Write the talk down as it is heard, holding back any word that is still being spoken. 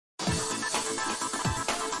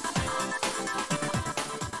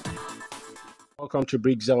Welcome to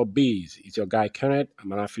Brigzel Biz. It's your guy Kenneth.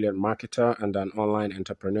 I'm an affiliate marketer and an online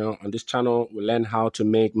entrepreneur. On this channel, we learn how to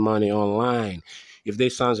make money online. If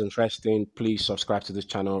this sounds interesting, please subscribe to this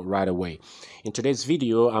channel right away. In today's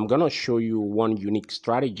video, I'm going to show you one unique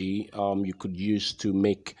strategy you could use to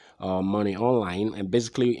make money online. And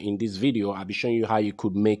basically in this video, I'll be showing you how you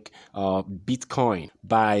could make Bitcoin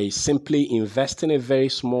by simply investing a very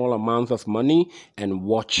small amount of money and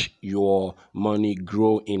watch your money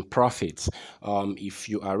grow in profits. If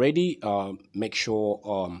you are ready, make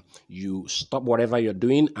sure you stop whatever you're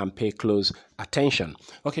doing and pay close attention.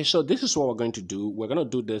 Okay, so this is what we're going to do. We're going to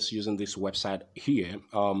do this using this website here.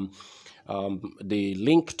 The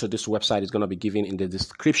link to this website is going to be given in the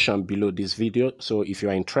description below this video. So if you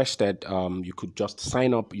are interested, you could just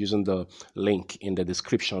sign up using the link in the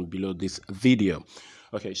description below this video.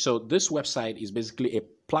 Okay, so this website is basically a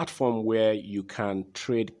platform where you can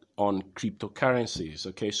trade on cryptocurrencies.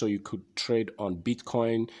 Okay, so you could trade on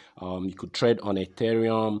Bitcoin, you could trade on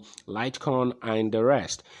Ethereum, Litecoin, and the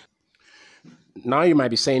rest. Now you might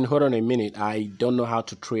be saying, hold on a minute, I don't know how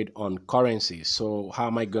to trade on currencies. So how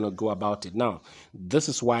am I going to go about it? Now, this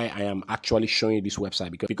is why I am actually showing you this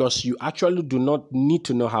website, because you actually do not need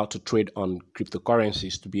to know how to trade on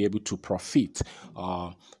cryptocurrencies to be able to profit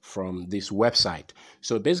from this website.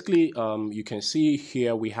 So basically, you can see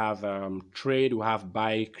here we have trade, we have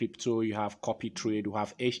buy crypto, you have copy trade, we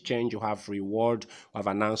have exchange, you have reward, we have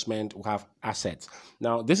announcement, we have assets.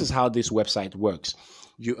 Now, this is how this website works.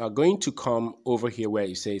 You are going to come over here where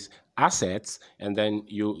it says assets, and then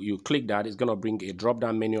you click that. It's going to bring a drop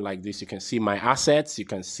down menu like this. You can see my assets, you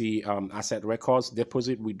can see asset records,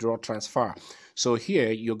 deposit, withdraw, transfer. So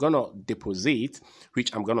here you're going to deposit,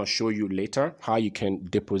 which I'm going to show you later how you can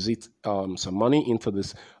deposit some money into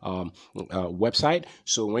this website.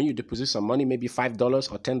 So when you deposit some money, maybe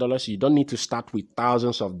 $5 or $10, you don't need to start with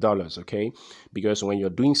thousands of dollars, okay? Because when you're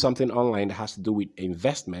doing something online that has to do with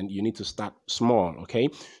investment, you need to start small, okay?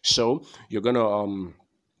 So you're going to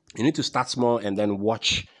you need to start small and then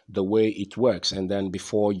watch the way it works. And then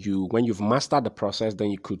when you've mastered the process,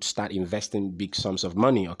 then you could start investing big sums of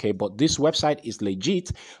money. Okay. But this website is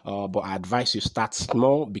legit. But I advise you start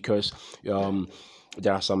small because,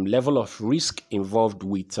 there are some level of risk involved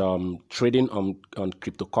with trading on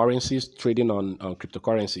cryptocurrencies,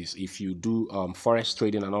 If you do forex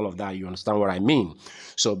trading and all of that, you understand what I mean.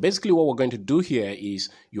 So basically what we're going to do here is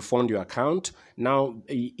you fund your account. Now,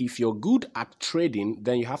 if you're good at trading,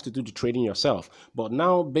 then you have to do the trading yourself. But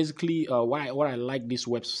now, basically, what I like this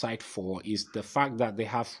website for is the fact that they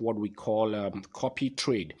have what we call copy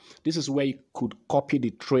trade. This is where you could copy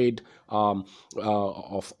the trade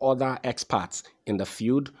of other experts in the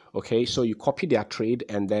field. Okay, so you copy their trade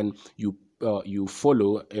and then you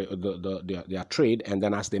follow their trade, and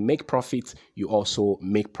then as they make profit, you also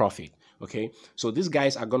make profit. Okay, so these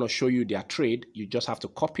guys are going to show you their trade. You just have to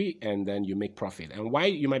copy and then you make profit. And why,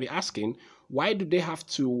 you might be asking, why do they have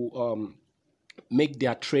to make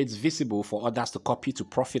their trades visible for others to copy to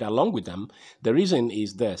profit along with them? The reason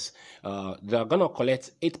is this: they're going to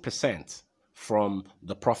collect 8% from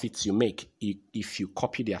the profits you make if you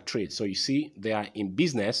copy their trade. So you see, they are in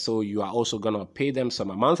business, so you are also going to pay them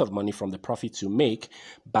some amount of money from the profits you make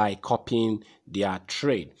by copying their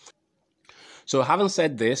trade. So having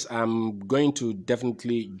said this, I'm going to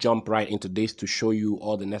definitely jump right into this to show you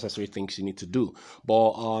all the necessary things you need to do.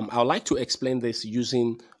 But I would like to explain this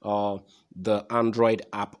using the Android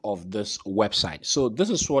app of this website. So this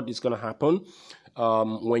is what is going to happen.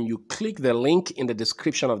 When you click the link in the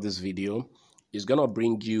description of this video, it's going to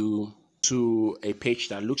bring you to a page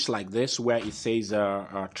that looks like this, where it says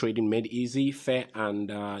trading made easy, fair,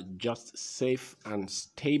 and just safe and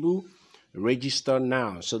stable. Register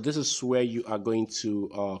now. So this is where you are going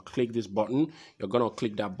to click this button. You're going to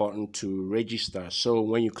click that button to register. So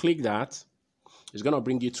when you click that, it's going to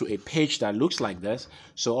bring you to a page that looks like this.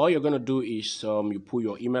 So all you're going to do is you put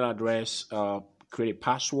your email address, create a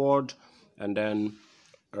password, and then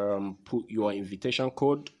put your invitation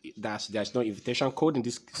code. There's no invitation code in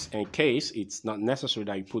this case. It's not necessary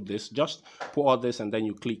that you put this. Just put all this and then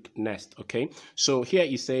you click next. Okay, so here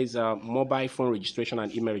it says mobile phone registration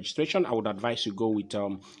and email registration. I would advise you go with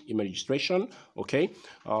email registration. Okay,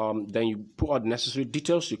 then you put all the necessary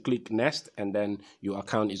details, you click next, and then your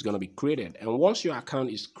account is going to be created. And once your account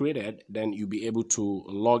is created, then you'll be able to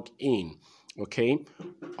log in, okay,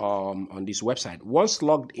 on this website. Once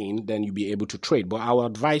logged in, then you'll be able to trade. But I will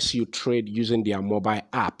advise you trade using their mobile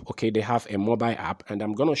app. Okay, they have a mobile app, and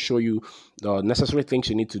I'm going to show you the necessary things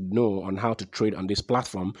you need to know on how to trade on this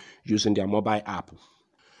platform using their mobile app.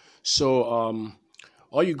 So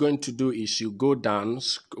all you're going to do is you go down.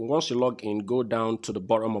 Once you log in, go down to the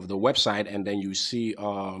bottom of the website, and then you see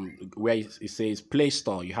where it says Play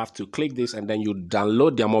Store. You have to click this, and then you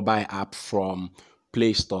download their mobile app from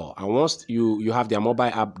Play Store. And once you have their mobile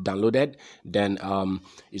app downloaded, then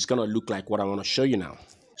it's gonna look like what I want to show you now.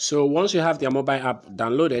 So once you have their mobile app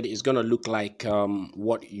downloaded, it's going to look like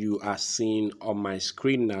what you are seeing on my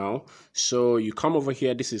screen now. So you come over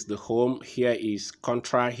here. This is the home. Here is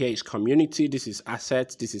Contra. Here is community. This is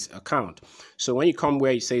assets. This is account. So when you come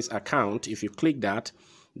where it says account, if you click that,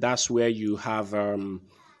 that's where you have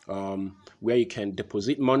where you can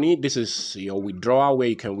deposit money. This is your withdrawal, where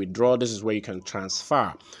you can withdraw. This is where you can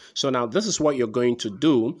transfer. So now this is what you're going to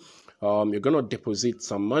do. You're going to deposit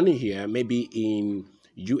some money here, maybe in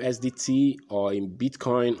USDT or in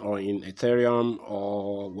Bitcoin or in Ethereum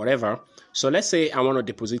or whatever. So let's say I want to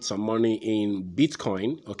deposit some money in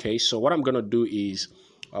Bitcoin. Okay, so what I'm going to do is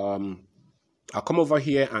I'll come over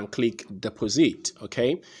here and click deposit.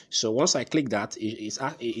 Okay, so once I click that,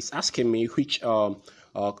 it's asking me which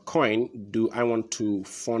coin do I want to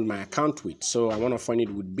fund my account with. So I want to fund it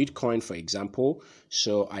with Bitcoin, for example.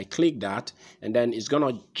 So I click that, and then it's going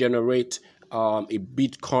to generate a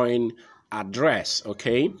Bitcoin address,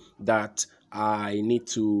 okay, that I need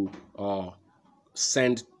to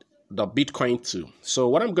send the Bitcoin to. So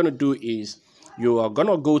what I'm going to do is you are going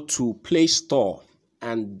to go to Play Store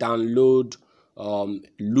and download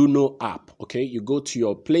Luno app. Okay, you go to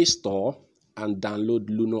your Play Store and download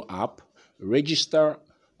Luno app, register,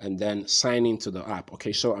 and then sign into the app.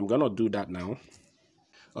 Okay, so I'm going to do that now.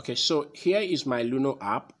 Okay, so here is my Luno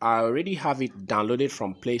app. I already have it downloaded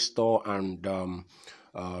from Play Store, and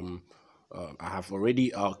I have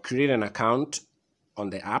already created an account on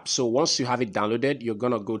the app. So once you have it downloaded, you're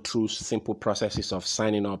going to go through simple processes of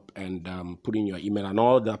signing up and putting your email and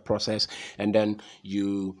all that process. And then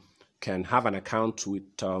you can have an account with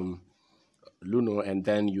Luno, and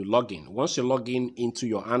then you log in. Once you log in into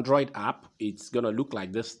your Android app, it's going to look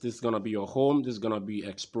like this. This is going to be your home. This is going to be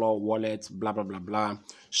Explore, Wallets, blah, blah, blah, blah.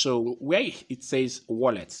 So where it says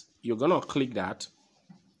Wallets, you're going to click that.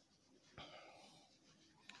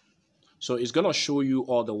 So it's going to show you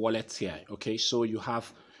all the wallets here. Okay, so you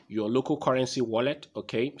have your local currency wallet.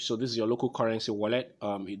 Okay, so this is your local currency wallet.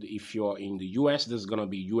 If you're in the US, this is going to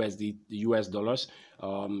be USD, US dollars.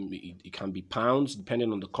 It can be pounds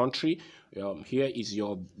depending on the country. Here is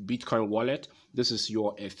your Bitcoin wallet. This is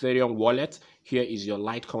your Ethereum wallet. Here is your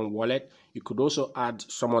Litecoin wallet. You could also add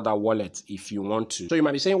some other wallets if you want to. So you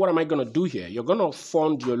might be saying, what am I going to do here? You're going to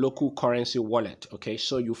fund your local currency wallet. Okay,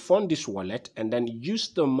 so you fund this wallet and then use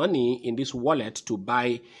the money in this wallet to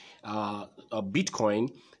buy a Bitcoin,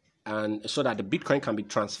 and so that the Bitcoin can be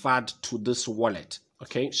transferred to this wallet.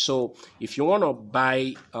 Okay, so if you want to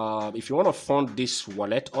buy, if you want to fund this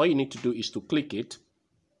wallet, all you need to do is to click it.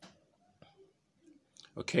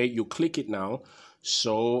 Okay, you click it now.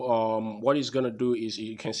 So what it's going to do is,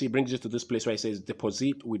 you can see, it brings you to this place where it says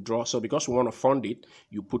deposit, withdraw. So because we want to fund it,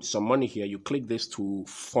 you put some money here, you click this to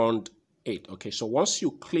fund it. Okay, so once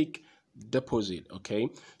you click deposit, okay,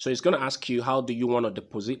 so it's going to ask you, how do you want to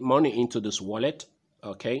deposit money into this wallet?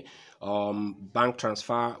 Okay, bank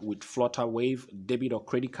transfer with Flutter Wave, debit or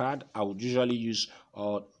credit card. I would usually use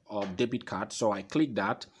a debit card, so I click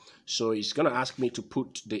that. So it's going to ask me to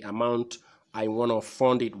put the amount I want to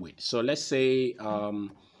fund it with. So let's say I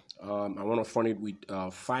want to fund it with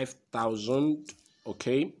 5,000,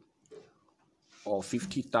 okay, or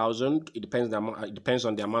 50,000. It depends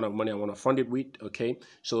on the amount of money I want to fund it with. Okay,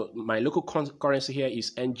 so my local currency here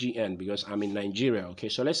is NGN because I'm in Nigeria. Okay,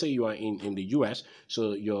 so let's say you are in the US,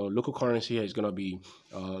 so your local currency here is going to be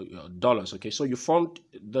dollars. Okay, so you fund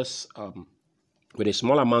this with a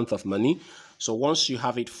small amount of money. So once you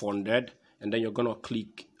have it funded, and then you're going to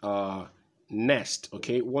click next.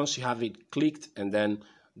 Okay, once you have it clicked, and then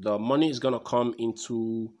the money is going to come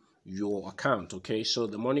into your account. Okay, so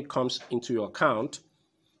the money comes into your account.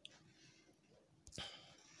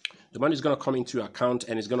 The money is going to come into your account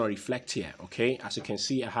and it's going to reflect here. Okay, as you can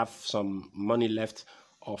see, I have some money left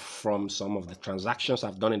off from some of the transactions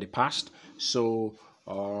I've done in the past. So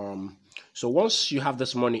so once you have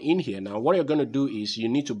this money in here, now what you're going to do is you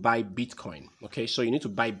need to buy Bitcoin. Okay, so you need to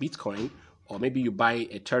buy Bitcoin, or maybe you buy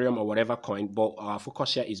Ethereum or whatever coin, but our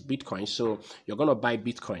focus here is Bitcoin. So you're going to buy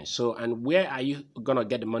Bitcoin. So, and where are you going to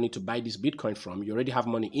get the money to buy this Bitcoin from? You already have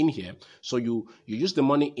money in here. So you use the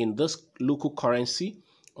money in this local currency,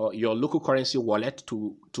 or your local currency wallet,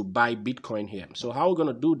 to buy Bitcoin here. So how are we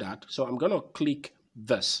going to do that? So I'm going to click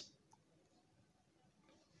this.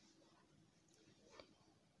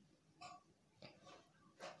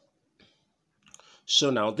 So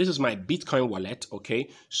now this is my Bitcoin wallet. Okay,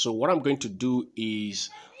 so what I'm going to do is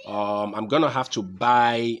I'm gonna have to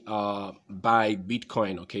buy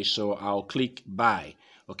Bitcoin. Okay, so I'll click buy.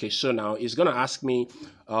 Okay, so now it's gonna ask me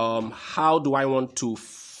how do I want to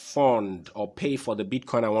fund or pay for the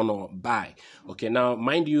Bitcoin I want to buy. Okay, now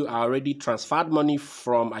mind you, I already transferred money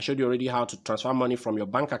from, I showed you already how to transfer money from your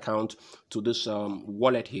bank account to this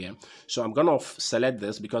wallet here. So I'm gonna select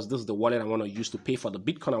this because this is the wallet I want to use to pay for the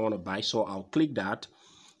Bitcoin I want to buy. So I'll click that.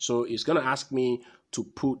 So it's gonna ask me to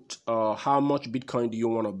put how much Bitcoin do you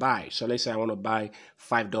want to buy. So let's say I want to buy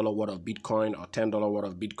 $5 worth of Bitcoin or $10 worth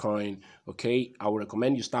of Bitcoin. Okay, I would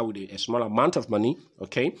recommend you start with a small amount of money.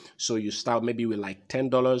 Okay, so you start maybe with like $10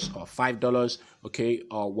 or $5, okay,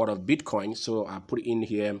 or worth of Bitcoin. So I put it in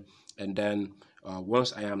here, and then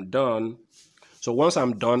once I am done, so once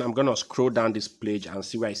I'm done, I'm gonna scroll down this page and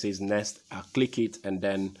see where it says next. I'll click it, and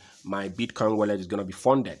then my Bitcoin wallet is gonna be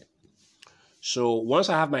funded. So once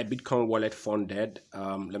I have my Bitcoin wallet funded,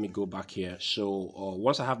 let me go back here. So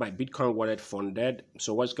once I have my Bitcoin wallet funded,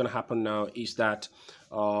 so what's going to happen now is that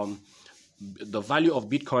the value of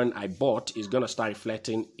Bitcoin I bought is going to start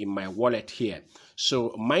reflecting in my wallet here.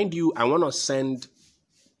 So mind you, I want to send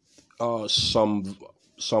some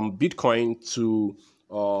Bitcoin to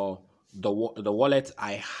the wallet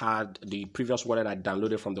I had, the previous wallet I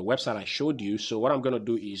downloaded from the website I showed you. So what I'm going to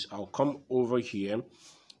do is I'll come over here,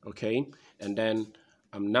 okay, and then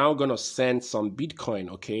I'm now going to send some Bitcoin,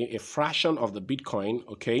 okay, a fraction of the Bitcoin,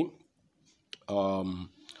 okay,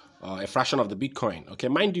 a fraction of the Bitcoin. Okay,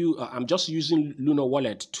 mind you, I'm just using Lunar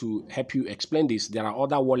Wallet to help you explain this. There are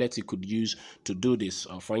other wallets you could use to do this.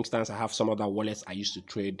 For instance, I have some other wallets I used to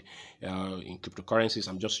trade in cryptocurrencies.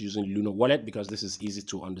 I'm just using Lunar Wallet because this is easy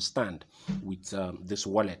to understand with this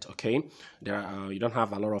wallet. Okay, there are, you don't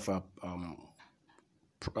have a lot of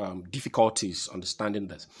difficulties understanding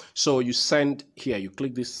this. So you send here, you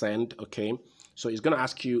click this send. Okay, so it's going to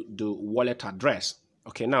ask you the wallet address.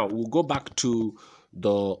 Okay, now we'll go back to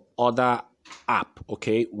the other app,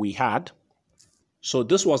 okay, we had. So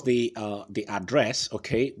this was the address,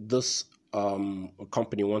 okay, this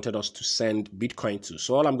company wanted us to send Bitcoin to.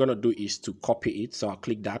 So all I'm going to do is to copy it. So I'll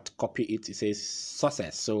click that, copy it. It says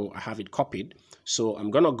success, so I have it copied. So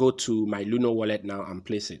I'm going to go to my Lunar Wallet now and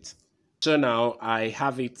place it. So now I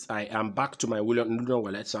have it, I am back to my Lunar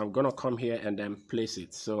Wallet. So I'm going to come here and then place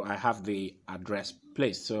it. So I have the address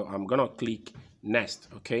placed. So I'm going to click next.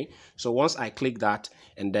 Okay, so once I click that,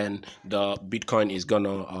 and then the Bitcoin is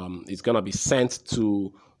gonna be sent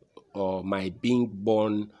to my Being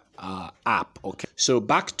Born app. Okay, so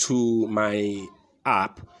back to my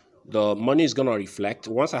app, the money is gonna reflect.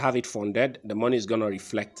 Once I have it funded, the money is gonna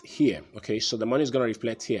reflect here. Okay, so the money is gonna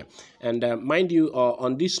reflect here, and mind you,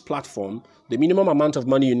 on this platform, the minimum amount of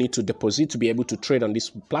money you need to deposit to be able to trade on this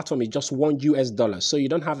platform is just $1 US. So you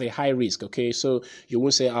don't have a high risk. Okay, so you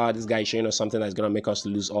won't say, this guy is showing us something that's gonna make us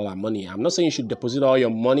lose all our money. I'm not saying you should deposit all your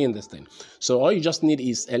money in this thing. So all you just need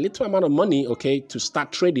is a little amount of money, okay, to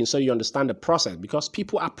start trading, so you understand the process, because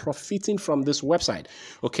people are profiting from this website.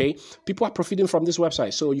 Okay, people are profiting from this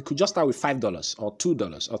website. So you could just start with $5 or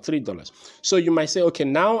 $2 or $3. So you might say, okay,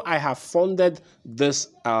 now I have funded this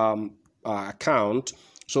account.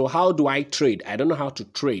 So how do I trade? I don't know how to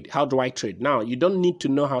trade. How do I trade? Now, you don't need to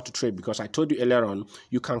know how to trade, because I told you earlier on,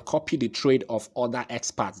 you can copy the trade of other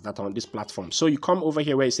experts that are on this platform. So you come over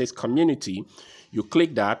here where it says community, you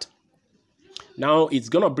click that. Now it's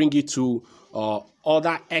going to bring you to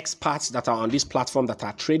other experts that are on this platform, that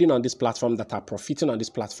are trading on this platform, that are profiting on this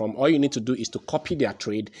platform. All you need to do is to copy their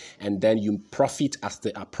trade, and then you profit as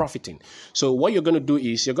they are profiting. So what you're going to do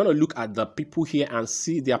is you're going to look at the people here and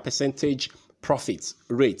see their percentage profits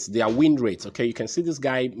rates, their win rates. Okay, you can see this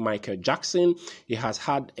guy Michael Jackson, he has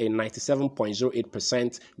had a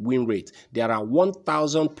 97.08% win rate. There are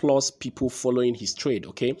 1,000 plus people following his trade.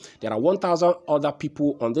 Okay, there are 1,000 other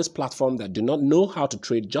people on this platform that do not know how to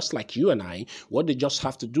trade, just like you and I. What they just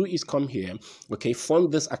have to do is come here, okay,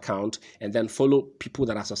 fund this account, and then follow people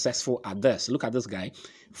that are successful at this. Look at this guy.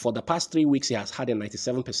 For the past 3 weeks, he has had a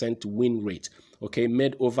 97% win rate. Okay,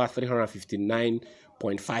 made over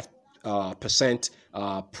 359.5 percent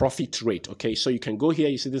profit rate. Okay, so you can go here,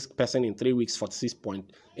 you see this person in 3 weeks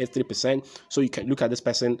 46.83%. so you can look at this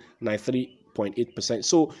person 93.8%.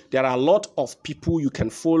 so there are a lot of people you can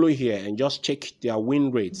follow here and just check their win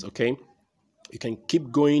rates. Okay, you can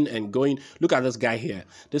keep going and going. Look at this guy here.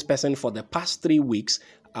 This person for the past 3 weeks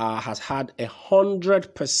has had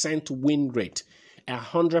 100% win rate.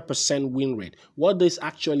 100% win rate. What this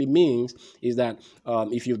actually means is that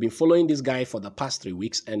if you've been following this guy for the past 3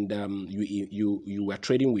 weeks, and you were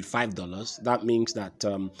trading with $5, that means that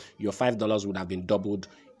your $5 would have been doubled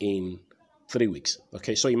in 3 weeks.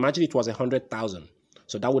 Okay, so imagine it was 100,000.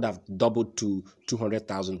 So that would have doubled to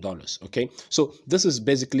 $200,000. Okay, so this is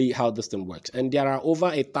basically how this thing works, and there are over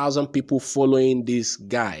 1,000 people following this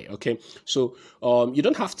guy. Okay, so you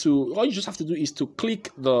don't have to. All you just have to do is to click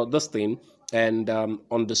this thing and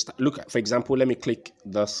understand. Look, for example, let me click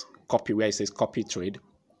this copy where it says copy trade.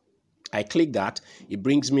 I click that, it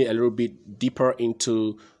brings me a little bit deeper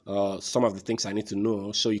into some of the things I need to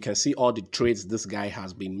know. So you can see all the trades this guy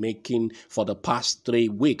has been making for the past 3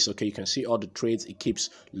 weeks. Okay, you can see all the trades. It keeps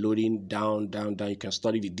loading down. You can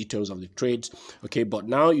study the details of the trades. Okay, but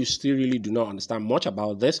now you still really do not understand much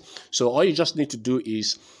about this. So all you just need to do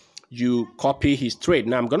is you copy his trade.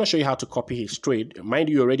 Now I'm going to show you how to copy his trade. Mind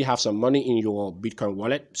you already have some money in your Bitcoin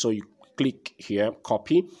wallet. So you click here,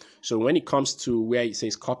 copy. So when it comes to where it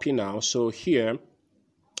says copy now, so here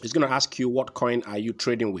it's going to ask you what coin are you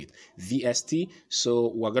trading with, VST.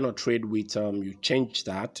 So we're going to trade with you change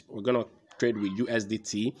that, we're going to trade with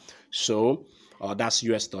USDT. So that's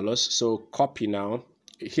US dollars. So copy now.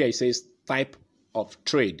 Here it says type of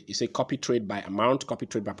trade. You say copy trade by amount, copy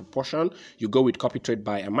trade by proportion. You go with copy trade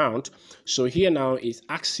by amount. So here now it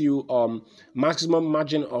asks you maximum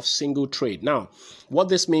margin of single trade. Now what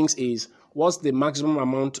this means is what's the maximum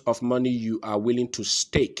amount of money you are willing to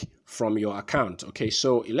stake from your account. Okay,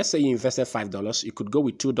 so let's say you invested $5, you could go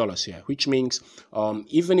with $2 here, which means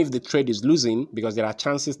even if the trade is losing, because there are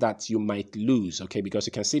chances that you might lose. Okay, because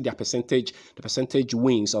you can see the percentage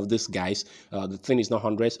wins of these guys. The thing is not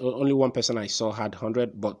hundreds. Only one person I saw had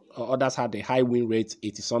 100, but others had a high win rate,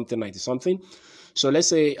 80 something, 90 something. So let's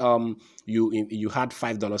say you had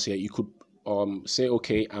 $5 here, you could say,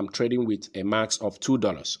 okay, I'm trading with a max of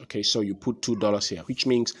 $2. Okay, so you put $2 here, which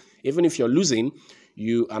means even if you're losing,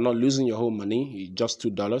 you are not losing your whole money, just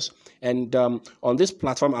 $2. And on this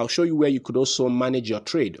platform, I'll show you where you could also manage your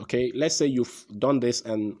trade. Okay, let's say you've done this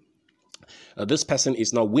and this person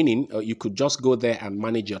is not winning. You could just go there and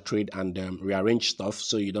manage your trade and rearrange stuff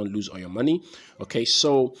so you don't lose all your money. Okay,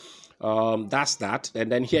 so that's that. And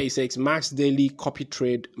then here it says max daily copy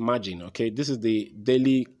trade margin. Okay, this is the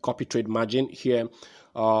daily copy trade margin. Here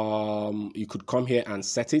you could come here and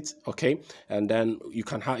set it. Okay, and then you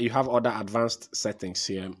have other advanced settings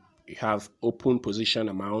here. You have open position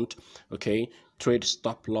amount, okay, trade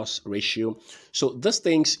stop loss ratio. So these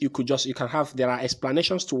things you can have, there are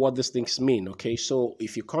explanations to what these things mean. Okay, so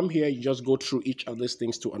if you come here, you just go through each of these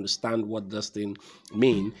things to understand what this thing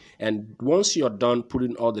mean. And once you're done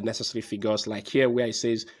putting all the necessary figures, like here where it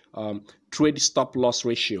says trade stop loss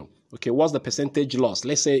ratio, okay, what's the percentage loss?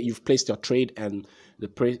 Let's say you've placed your trade and the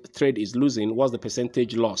trade is losing. What's the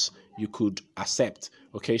percentage loss you could accept?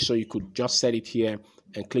 Okay, so you could just set it here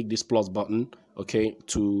and click this plus button, okay,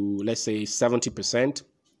 to let's say 70%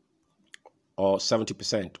 or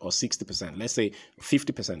 70% or 60%. Let's say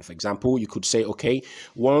 50%, for example. You could say, okay,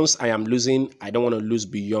 once I am losing, I don't want to lose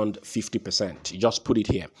beyond 50%. You just put it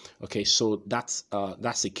here. Okay, so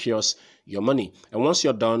that secures your money. And once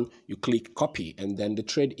you're done, you click copy, and then the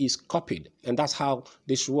trade is copied. And that's how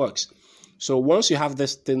this works. So once you have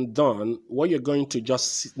this thing done, what you're going to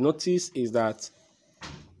just notice is that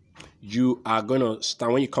you are going to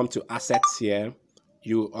start, when you come to assets here,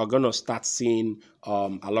 you are going to start seeing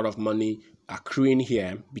a lot of money accruing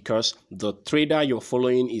here because the trader you're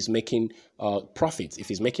following is making profits. If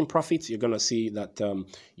he's making profits, you're going to see that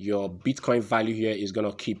your Bitcoin value here is going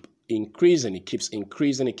to keep increasing. It keeps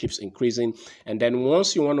increasing. And then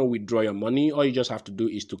once you want to withdraw your money, all you just have to do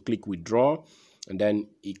is to click withdraw, and then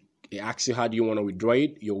it asks you how do you want to withdraw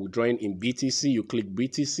it. You're withdrawing in BTC, you click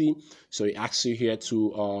BTC. So it asks you here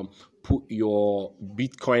to put your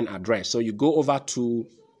Bitcoin address. So you go over to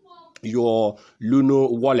your Luno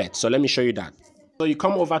wallet. So let me show you that. So you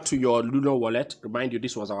come over to your Luno wallet. Remind you,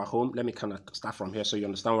 this was our home. Let me kind of start from here so you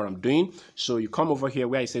understand what I'm doing. So you come over here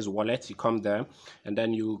where it says wallet, you come there, and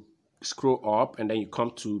then you scroll up, and then you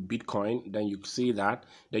come to Bitcoin. Then you see that.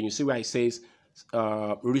 Then you see where it says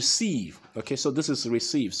receive. Okay, so this is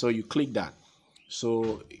receive. So you click that.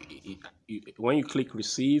 So when you click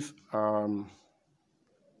receive,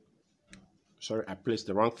 sorry, I placed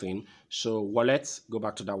the wrong thing. So wallet, go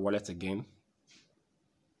back to that wallet again.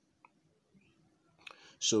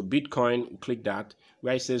 So Bitcoin, click that.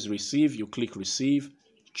 Where it says receive, you click receive.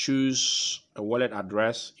 Choose a wallet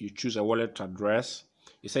address. You choose a wallet address.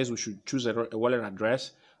 It says we should choose a wallet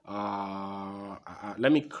address.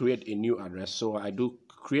 Let me create a new address. So I do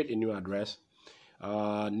create a new address.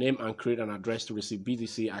 Name and create an address to receive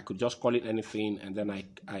BTC. I could just call it anything, and then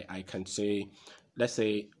I can say, let's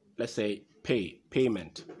say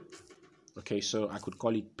payment. Okay, so I could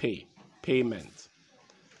call it payment.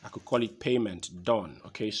 I could call it payment done.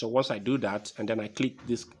 Okay, so once I do that and then I click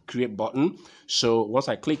this create button, so once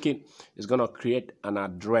I click it, it's gonna create an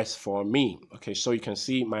address for me. Okay, so you can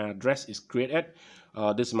see my address is created.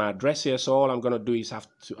 This is my address here, so all I'm gonna do is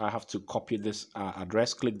I have to copy this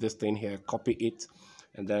address, click this thing here, copy it,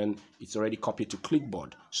 and then it's already copied to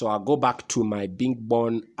clipboard. So I'll go back to my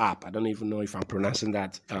Bingborn app. I don't even know if I'm pronouncing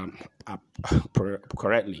that app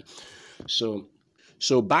correctly.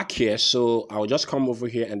 So back here, so I'll just come over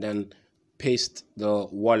here and then paste the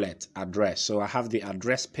wallet address. So I have the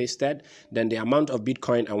address pasted, then the amount of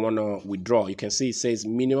Bitcoin I want to withdraw. You can see it says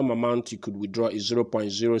minimum amount you could withdraw is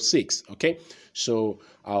 0.06. Okay, so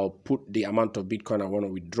I'll put the amount of Bitcoin I want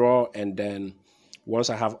to withdraw, and then once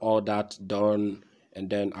I have all that done, and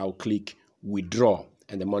then I'll click withdraw,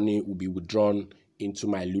 and the money will be withdrawn into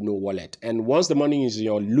my Luno wallet. And once the money is in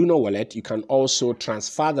your Luno wallet, you can also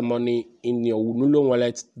transfer the money in your Luno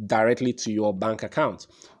wallet directly to your bank account.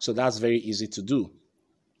 So that's very easy to do.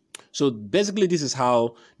 So basically, this is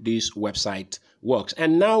how this website works.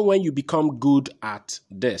 And now when you become good at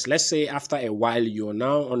this, let's say after a while, you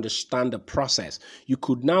now understand the process, you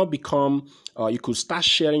could now become, you could start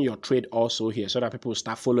sharing your trade also here so that people will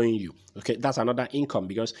start following you. Okay, that's another income,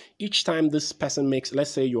 because each time this person makes,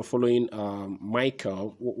 let's say you're following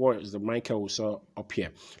Michael, what is the Michael we saw up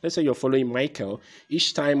here? Let's say you're following Michael.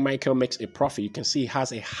 Each time Michael makes a profit, you can see he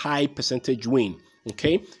has a high percentage win.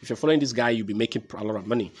 Okay, if you're following this guy, you'll be making a lot of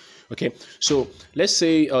money. Okay, so let's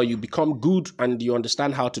say you become good and you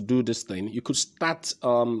understand how to do this thing. You could start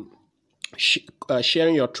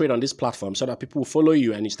sharing your trade on this platform so that people will follow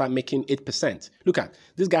you, and you start making 8%. Look at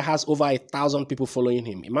this guy, has over 1,000 people following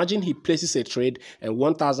him. Imagine he places a trade and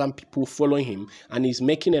 1,000 people following him, and he's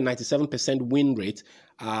making a 97% win rate.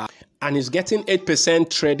 And he's getting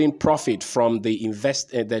 8% trading profit from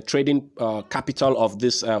the trading capital of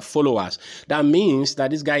these followers. That means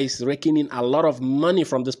that this guy is raking in a lot of money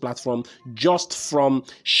from this platform just from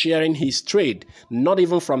sharing his trade, not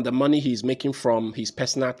even from the money he's making from his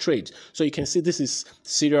personal trades. So you can see this is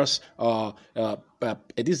serious.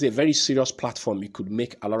 It is a very serious platform. You could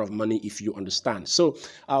make a lot of money if you understand. So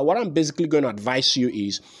what I'm basically going to advise you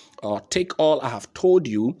is take all I have told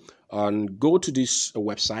you and go to this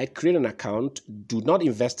website, create an account, do not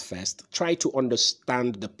invest first, try to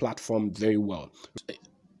understand the platform very well.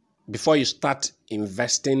 Before you start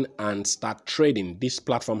investing and start trading, this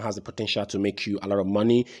platform has the potential to make you a lot of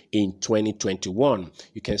money in 2021.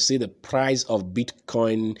 You can see the price of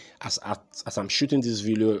Bitcoin as I'm shooting this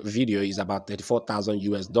video is about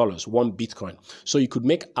 $34,000 one Bitcoin. So you could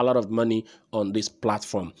make a lot of money on this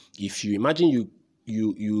platform. If you imagine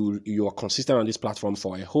you are consistent on this platform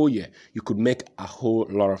for a whole year, you could make a whole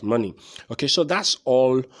lot of money. Okay, so that's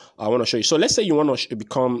all I want to show you. So let's say you want to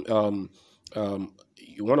become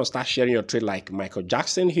you want to start sharing your trade like Michael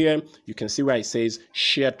Jackson here. You can see where it says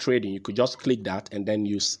share trading. You could just click that and then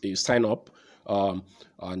you sign up,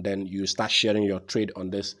 and then you start sharing your trade on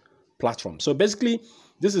this platform. So basically,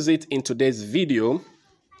 this is it in today's video.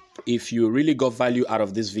 If you really got value out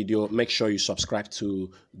of this video, make sure you subscribe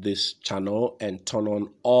to this channel and turn on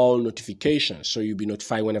all notifications so you'll be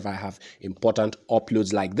notified whenever I have important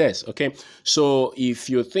uploads like this. Okay, so if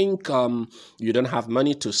you think you don't have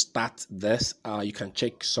money to start this, you can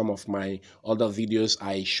check some of my other videos.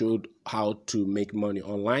 I showed how to make money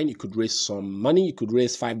online. You could raise some money. You could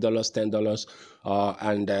raise $5, $10,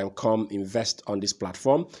 and then come invest on this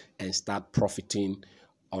platform and start profiting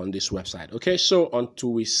on this website. Okay, so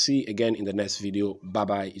until we see again in the next video, bye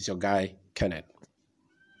bye. It's your guy Kenneth.